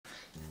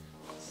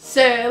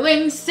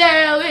Sailing,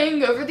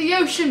 sailing over the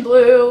ocean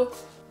blue.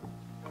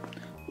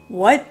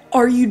 What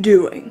are you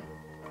doing?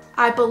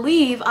 I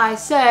believe I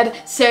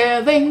said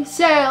sailing,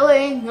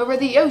 sailing over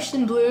the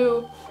ocean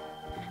blue.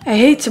 I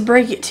hate to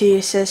break it to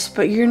you, sis,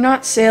 but you're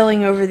not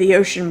sailing over the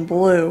ocean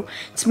blue.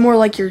 It's more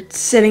like you're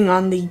sitting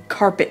on the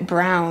carpet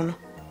brown.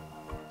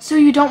 So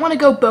you don't want to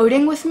go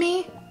boating with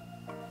me?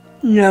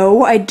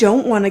 No, I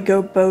don't want to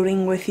go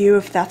boating with you,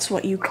 if that's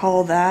what you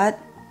call that.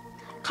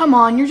 Come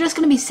on, you're just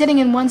going to be sitting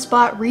in one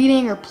spot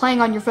reading or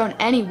playing on your phone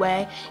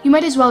anyway. You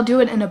might as well do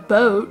it in a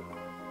boat.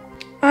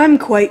 I'm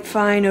quite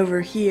fine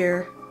over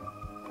here.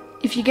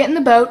 If you get in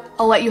the boat,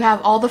 I'll let you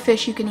have all the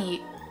fish you can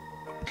eat.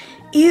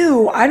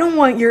 Ew, I don't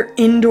want your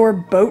indoor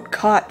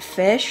boat-caught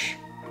fish.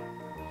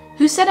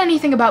 Who said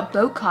anything about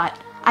boat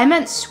caught? I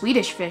meant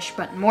Swedish fish,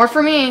 but more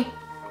for me.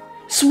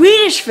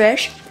 Swedish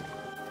fish?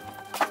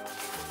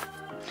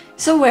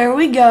 So where are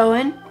we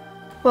going?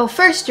 Well,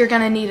 first you're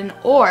gonna need an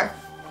oar.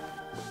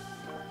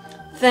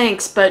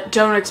 Thanks, but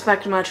don't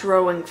expect much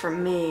rowing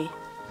from me.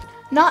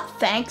 Not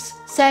thanks.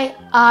 Say,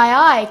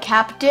 aye aye,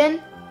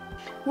 Captain.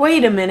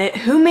 Wait a minute,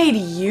 who made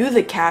you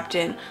the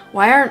captain?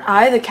 Why aren't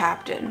I the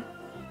captain?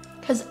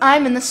 'Cause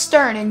I'm in the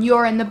stern and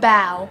you're in the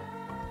bow.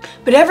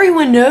 But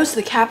everyone knows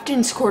the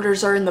captain's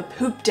quarters are in the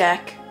poop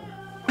deck.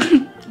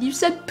 You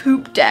said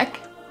poop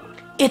deck.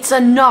 It's a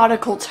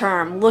nautical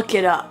term, look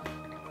it up.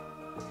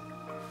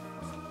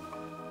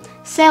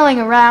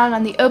 Sailing around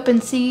on the open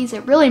seas,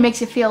 it really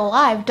makes you feel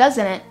alive,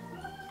 doesn't it?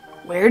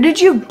 Where did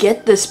you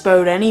get this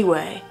boat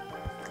anyway?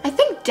 I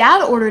think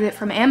Dad ordered it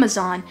from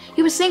Amazon.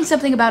 He was saying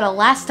something about a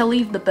last to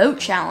leave the boat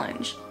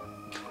challenge.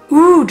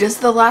 Ooh, does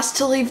the last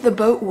to leave the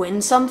boat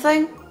win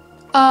something?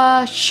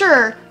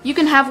 Sure. You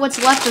can have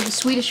what's left of the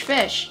Swedish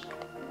fish.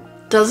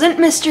 Doesn't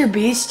Mr.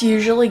 Beast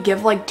usually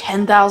give like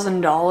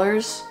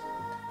 $10,000?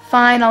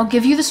 Fine, I'll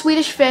give you the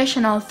Swedish fish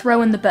and I'll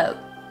throw in the boat.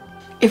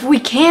 If we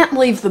can't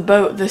leave the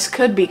boat, this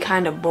could be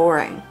kind of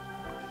boring.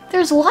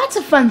 There's lots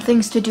of fun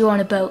things to do on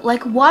a boat,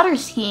 like water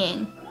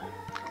skiing.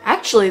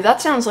 Actually, that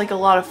sounds like a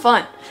lot of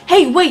fun.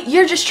 Hey, wait,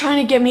 you're just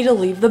trying to get me to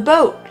leave the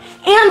boat.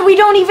 And we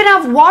don't even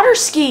have water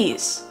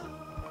skis!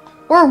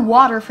 Or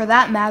water for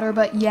that matter,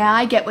 but yeah,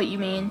 I get what you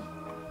mean.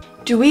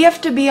 Do we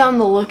have to be on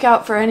the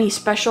lookout for any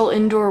special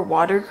indoor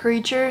water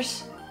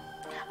creatures?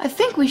 I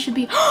think we should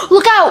be—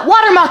 Look out!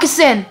 Water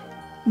moccasin!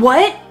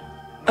 What?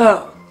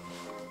 Oh.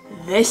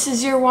 This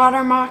is your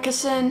water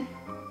moccasin?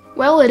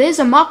 Well, it is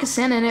a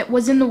moccasin and it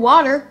was in the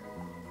water.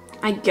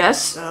 I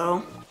guess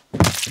so.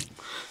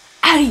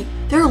 Addie,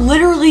 there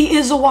literally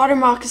is a water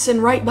moccasin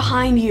right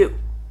behind you.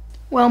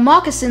 Well,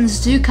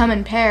 moccasins do come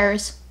in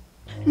pairs.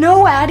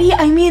 No, Addie,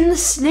 I mean the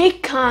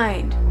snake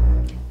kind.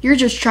 You're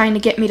just trying to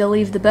get me to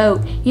leave the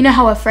boat. You know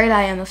how afraid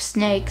I am of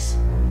snakes.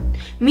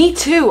 Me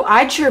too.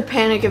 I'd sure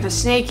panic if a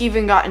snake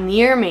even got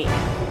near me.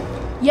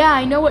 Yeah,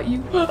 I know what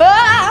you—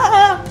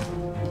 Ah!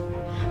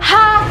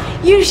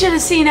 Ha! You should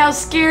have seen how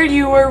scared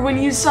you were when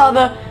you saw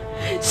the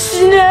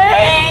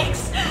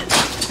snakes!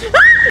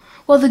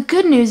 Well, the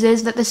good news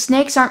is that the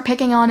snakes aren't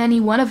picking on any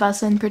one of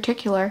us in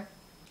particular.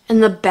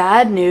 And the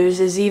bad news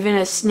is even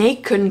a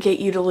snake couldn't get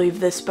you to leave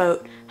this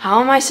boat.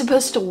 How am I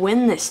supposed to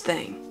win this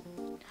thing?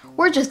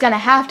 We're just gonna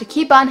have to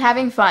keep on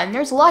having fun.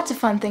 There's lots of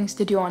fun things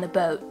to do on a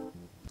boat.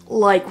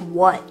 Like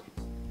what?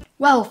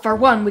 Well, for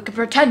one, we could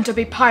pretend to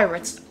be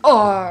pirates.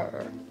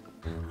 Arr!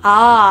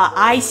 Ah,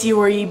 I see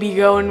where you be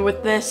going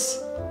with this.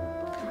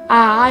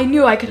 Ah, I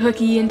knew I could hook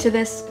ye into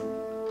this.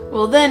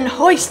 Well then,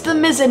 hoist the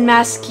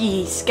mizzenmast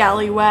key,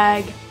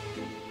 scallywag.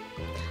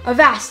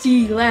 Avast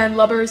ye,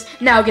 landlubbers,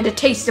 now get a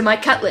taste of my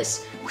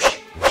cutlass.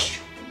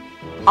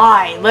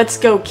 Aye, let's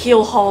go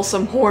keel haul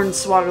some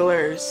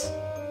hornswogglers.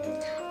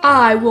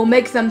 I will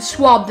make them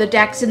swab the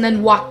decks and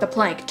then walk the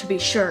plank, to be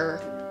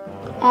sure.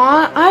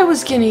 Aw, I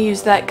was gonna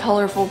use that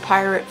colorful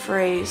pirate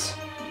phrase.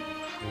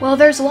 Well,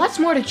 there's lots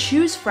more to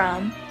choose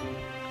from.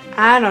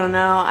 I don't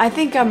know, I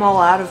think I'm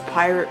all out of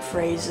pirate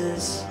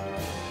phrases.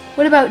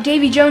 What about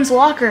Davy Jones'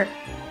 locker?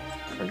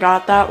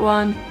 Forgot that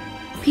one.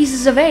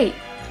 Pieces of 8.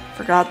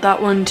 Forgot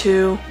that one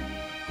too.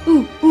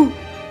 Ooh,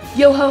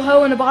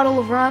 yo-ho-ho and a bottle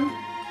of rum?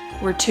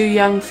 We're too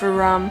young for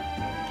rum.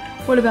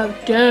 What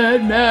about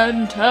dead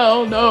men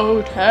tell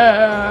no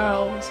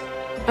tales?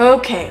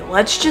 Okay,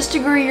 let's just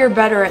agree you're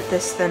better at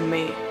this than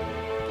me.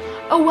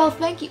 Oh, well,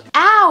 thank you.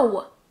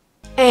 Ow!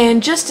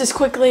 And just as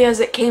quickly as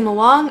it came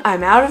along,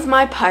 I'm out of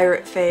my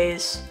pirate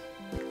phase.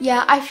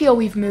 Yeah, I feel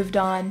we've moved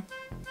on.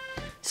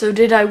 So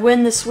did I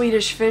win the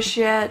Swedish fish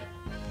yet?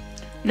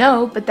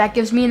 No, but that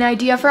gives me an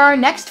idea for our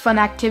next fun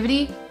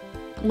activity.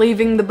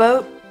 Leaving the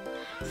boat?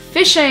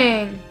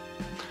 Fishing!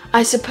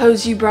 I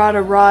suppose you brought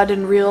a rod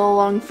and reel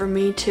along for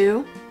me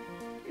too?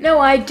 No,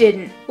 I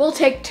didn't. We'll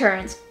take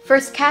turns.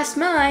 First cast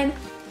mine.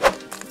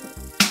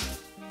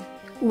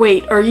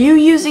 Wait, are you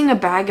using a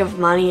bag of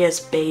money as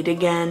bait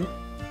again?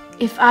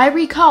 If I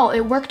recall,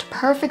 it worked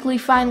perfectly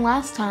fine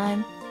last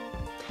time.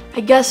 I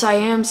guess I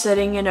am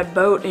sitting in a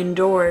boat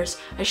indoors.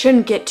 I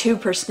shouldn't get too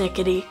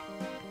persnickety.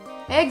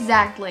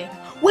 Exactly.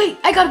 Wait,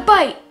 I got a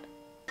bite!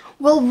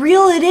 Well,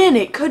 reel it in.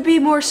 It could be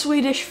more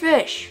Swedish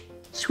fish.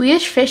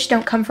 Swedish fish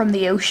don't come from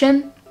the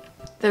ocean?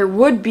 There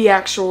would be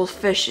actual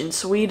fish in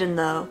Sweden,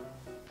 though.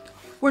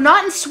 We're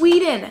not in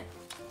Sweden!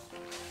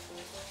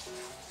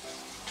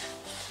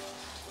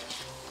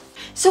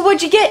 So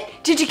what'd you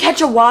get? Did you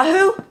catch a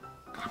wahoo?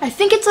 I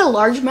think it's a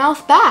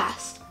largemouth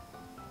bass.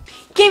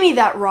 Give me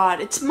that rod.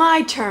 It's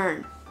my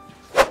turn.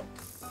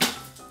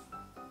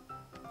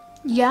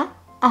 Yeah,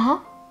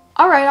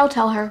 Alright, I'll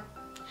tell her.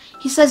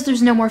 He says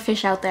there's no more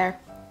fish out there.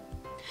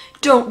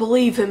 Don't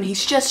believe him.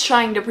 He's just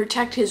trying to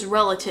protect his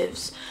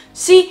relatives.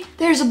 See,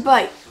 there's a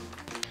bite.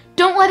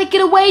 Don't let it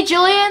get away,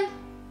 Jillian!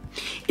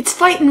 It's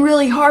fighting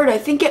really hard. I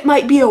think it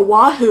might be a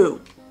wahoo.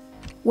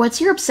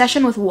 What's your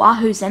obsession with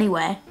wahoos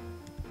anyway?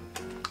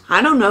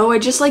 I don't know. I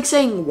just like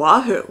saying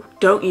wahoo.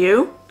 Don't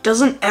you?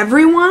 Doesn't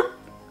everyone?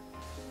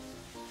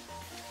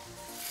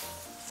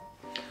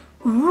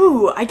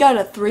 Ooh, I got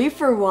a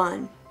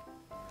 3-for-1.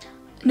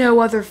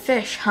 No other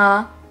fish,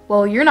 huh?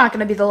 Well, you're not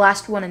gonna be the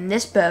last one in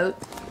this boat.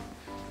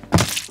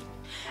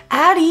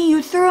 Addie,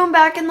 you threw him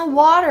back in the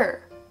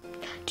water.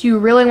 Do you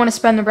really want to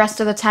spend the rest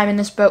of the time in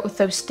this boat with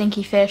those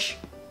stinky fish?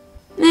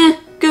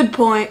 Good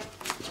point.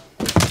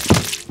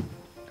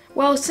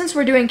 Well, since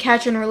we're doing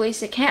catch and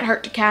release, it can't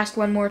hurt to cast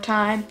one more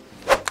time.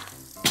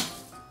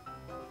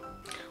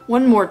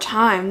 One more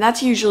time?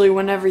 That's usually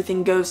when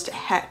everything goes to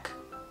heck.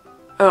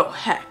 Oh,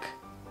 heck.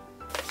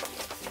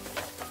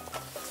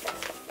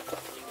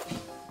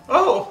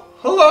 Oh,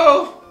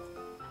 hello!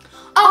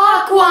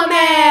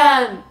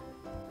 Aquaman!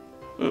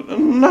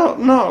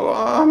 No,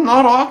 I'm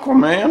not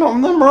Aquaman,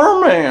 I'm the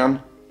merman.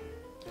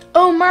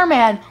 Oh,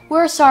 merman,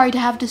 we're sorry to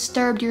have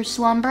disturbed your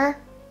slumber.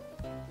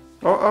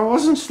 I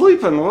wasn't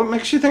sleeping. What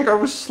makes you think I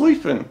was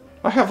sleeping?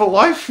 I have a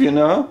life, you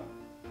know.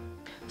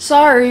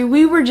 Sorry,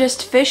 we were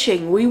just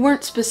fishing. We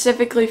weren't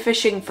specifically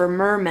fishing for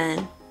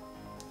mermen.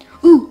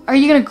 Ooh, are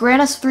you gonna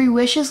grant us 3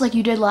 wishes like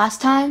you did last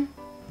time?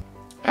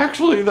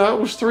 Actually, that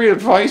was 3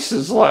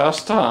 advices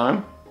last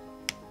time.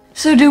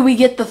 So do we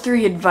get the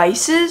 3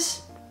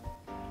 advices?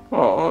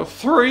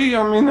 3?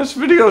 I mean, this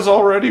video's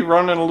already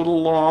running a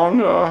little long.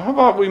 How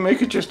about we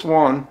make it just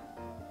 1?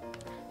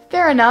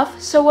 Fair enough.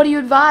 So what do you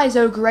advise,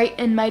 oh great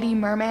and mighty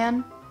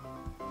merman?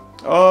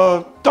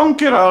 Don't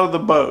get out of the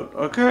boat,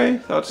 okay?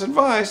 That's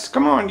advice.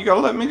 Come on, you gotta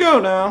let me go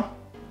now.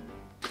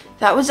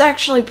 That was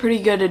actually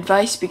pretty good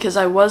advice because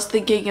I was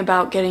thinking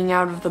about getting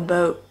out of the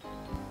boat.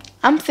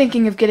 I'm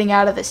thinking of getting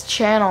out of this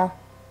channel.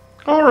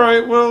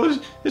 Alright, well,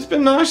 it's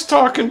been nice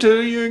talking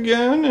to you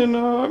again, and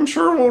I'm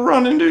sure we'll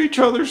run into each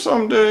other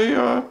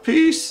someday.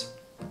 Peace.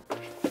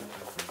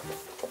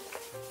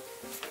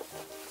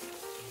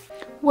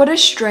 What a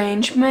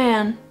strange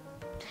man.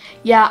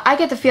 Yeah, I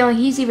get the feeling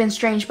he's even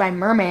strange by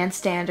merman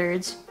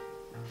standards.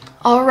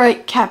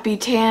 Alright,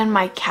 Capitan,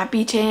 my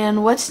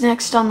Capitan, what's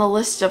next on the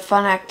list of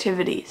fun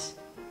activities?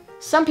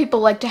 Some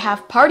people like to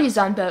have parties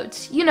on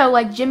boats, you know,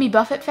 like Jimmy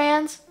Buffett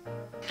fans.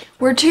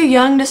 We're too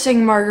young to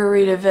sing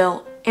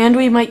Margaritaville, and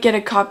we might get a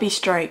copy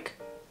strike.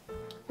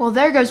 Well,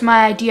 there goes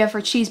my idea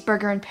for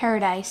cheeseburger in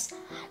paradise.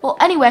 Well,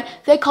 anyway,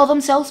 they call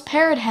themselves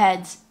parrot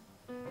heads.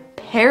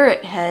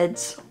 Parrot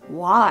heads?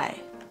 Why?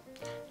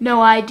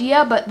 No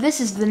idea, but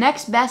this is the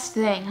next best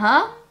thing,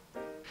 huh?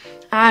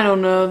 I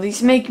don't know,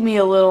 these make me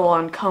a little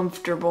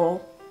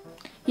uncomfortable.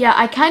 Yeah,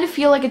 I kind of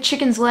feel like a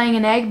chicken's laying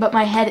an egg, but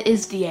my head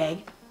is the egg.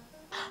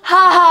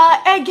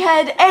 Ha ha!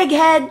 Egghead!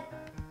 Egghead!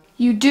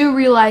 You do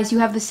realize you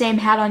have the same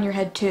hat on your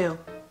head too.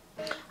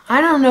 I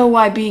don't know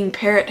why being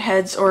parrot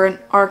heads, or in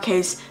our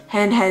case,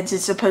 hen heads,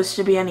 is supposed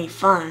to be any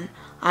fun.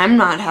 I'm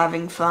not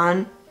having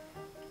fun.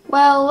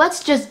 Well,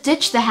 let's just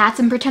ditch the hats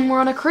and pretend we're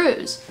on a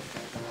cruise.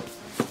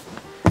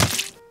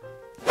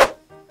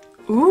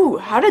 Ooh,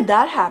 how did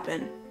that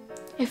happen?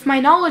 If my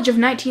knowledge of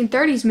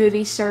 1930s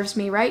movies serves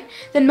me right,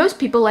 then most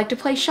people like to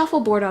play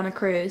shuffleboard on a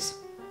cruise.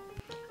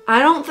 I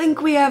don't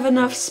think we have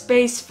enough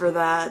space for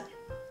that.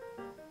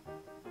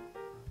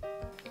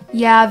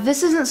 Yeah,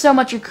 this isn't so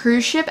much a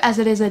cruise ship as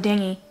it is a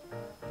dinghy.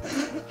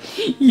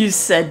 You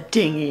said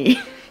dinghy.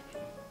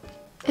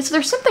 Is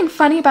there something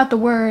funny about the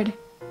word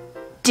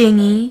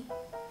dinghy?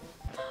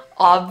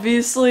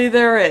 Obviously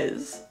there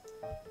is.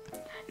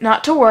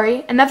 Not to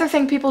worry, another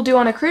thing people do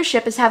on a cruise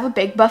ship is have a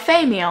big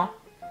buffet meal.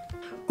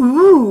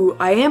 Ooh,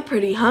 I am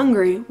pretty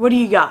hungry. What do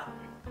you got?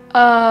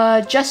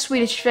 Just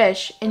Swedish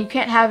fish, and you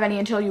can't have any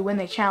until you win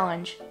the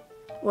challenge.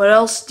 What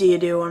else do you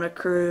do on a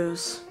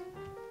cruise?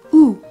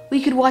 Ooh,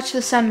 we could watch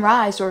the sun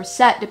rise or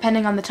set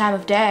depending on the time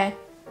of day.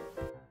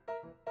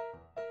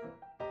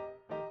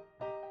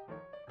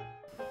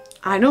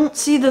 I don't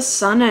see the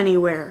sun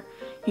anywhere.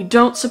 You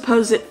don't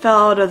suppose it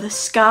fell out of the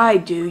sky,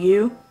 do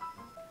you?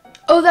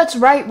 Oh, that's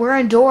right, we're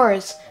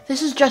indoors.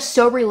 This is just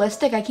so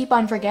realistic, I keep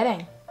on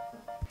forgetting.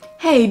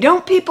 Hey,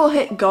 don't people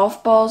hit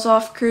golf balls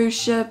off cruise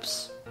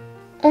ships?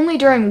 Only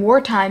during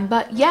wartime,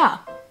 but yeah.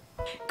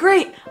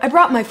 Great, I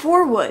brought my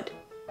 4-wood.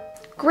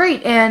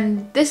 Great,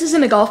 and this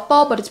isn't a golf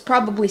ball, but it's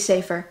probably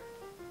safer.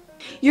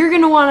 You're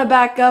gonna want to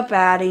back up,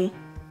 Addie.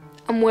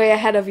 I'm way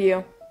ahead of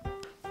you.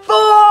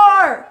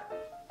 4!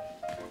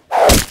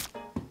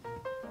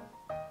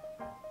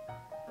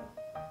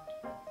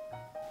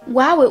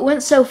 Wow, it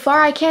went so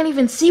far I can't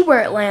even see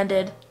where it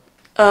landed.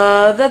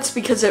 That's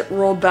because it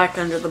rolled back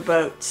under the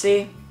boat,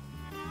 see?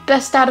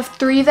 Best out of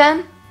 3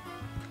 then?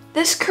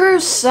 This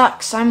cruise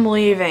sucks, I'm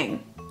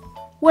leaving.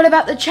 What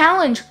about the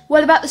challenge?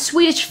 What about the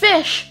Swedish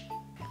fish?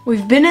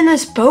 We've been in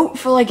this boat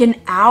for like an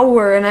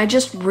hour and I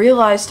just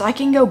realized I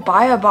can go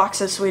buy a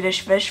box of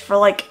Swedish fish for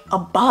like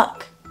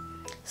 $1.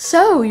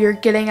 So, you're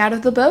getting out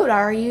of the boat,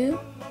 are you?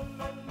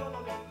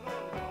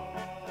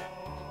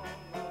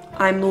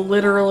 I'm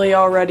literally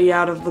already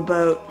out of the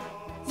boat.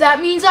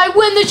 That means I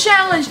win the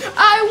challenge!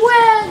 I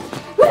win!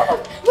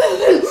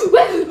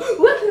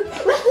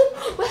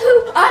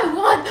 I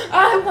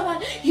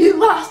won! You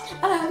lost!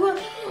 I won!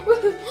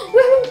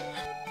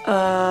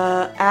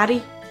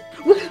 Addie?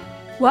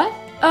 What?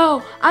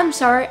 Oh, I'm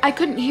sorry. I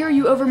couldn't hear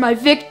you over my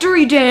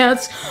victory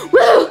dance.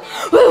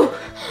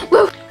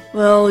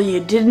 Well, you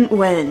didn't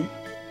win.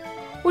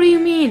 What do you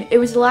mean? It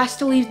was the last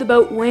to leave the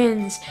boat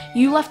wins.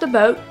 You left the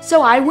boat,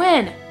 so I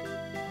win.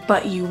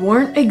 But you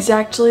weren't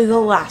exactly the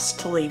last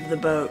to leave the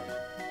boat.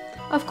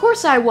 Of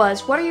course I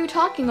was. What are you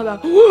talking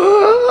about?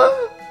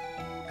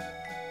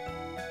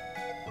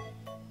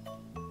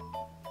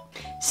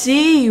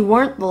 See, you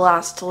weren't the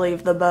last to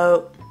leave the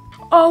boat.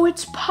 Oh,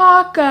 it's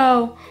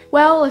Paco.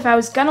 Well, if I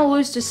was gonna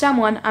lose to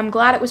someone, I'm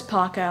glad it was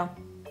Paco.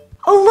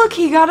 Oh, look,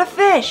 he got a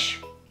fish.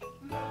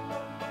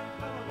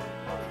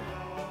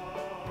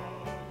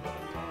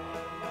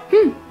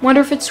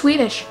 Wonder if it's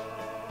Swedish.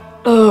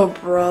 Oh,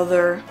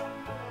 brother.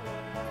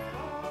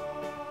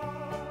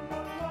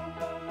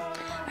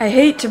 I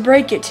hate to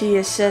break it to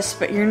you, sis,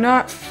 but you're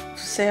not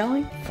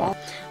sailing?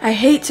 I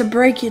hate to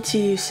break it to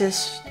you,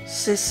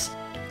 sis.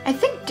 I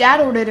think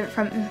Dad ordered it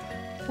from...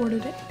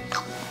 Ordered it?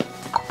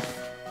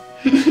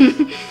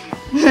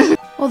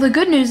 Well, the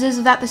good news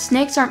is that the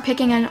snakes aren't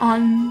picking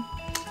on...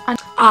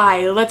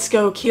 Let's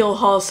go keel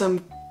haul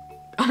some...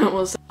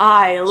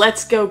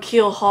 let's go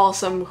keel haul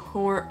some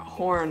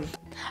horn.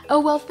 Oh,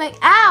 well,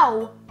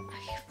 Ow!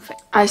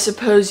 I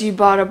suppose you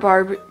brought a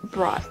Barbie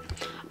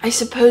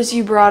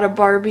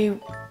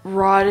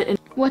rod and...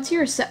 What's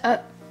your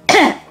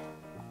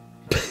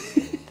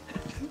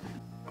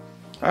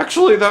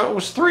Actually, that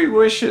was 3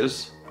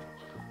 wishes.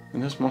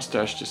 And this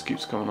mustache just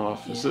keeps coming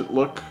off. Does it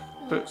look...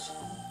 But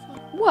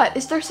What?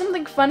 Is there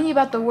something funny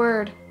about the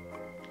word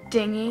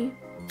dingy?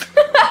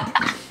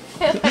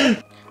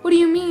 What do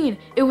you mean?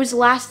 It was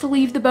last to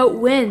leave the boat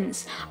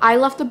wins. I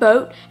left the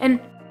boat and...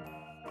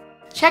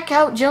 Check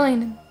out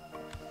Jillian.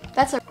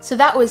 So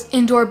that was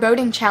Indoor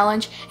Boating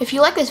Challenge. If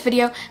you like this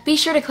video, be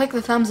sure to click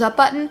the thumbs up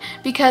button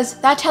because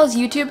that tells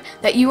YouTube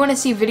that you want to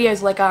see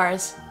videos like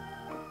ours.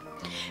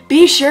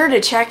 Be sure to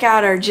check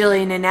out our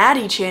Jillian and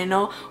Addie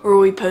channel where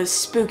we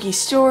post spooky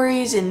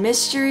stories and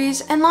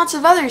mysteries and lots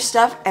of other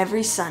stuff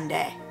every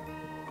Sunday.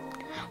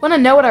 Want to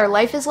know what our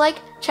life is like?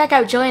 Check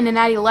out Jillian and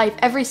Addie Life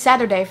every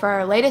Saturday for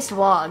our latest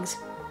vlogs.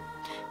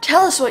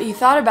 Tell us what you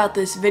thought about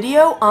this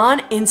video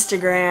on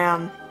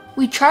Instagram.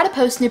 We try to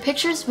post new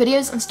pictures,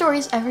 videos, and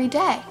stories every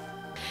day.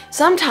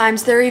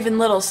 Sometimes there are even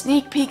little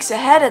sneak peeks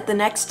ahead at the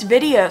next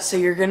video, so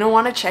you're going to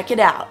want to check it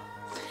out.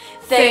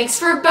 Thanks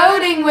for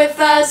boating with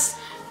us!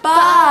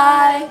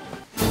 Bye!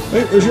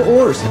 hey, there's your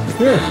oars.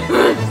 Here.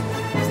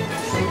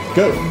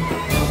 Go.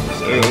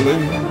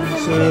 Sailing,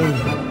 sailing.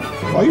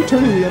 Why are you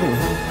turning the other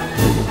way?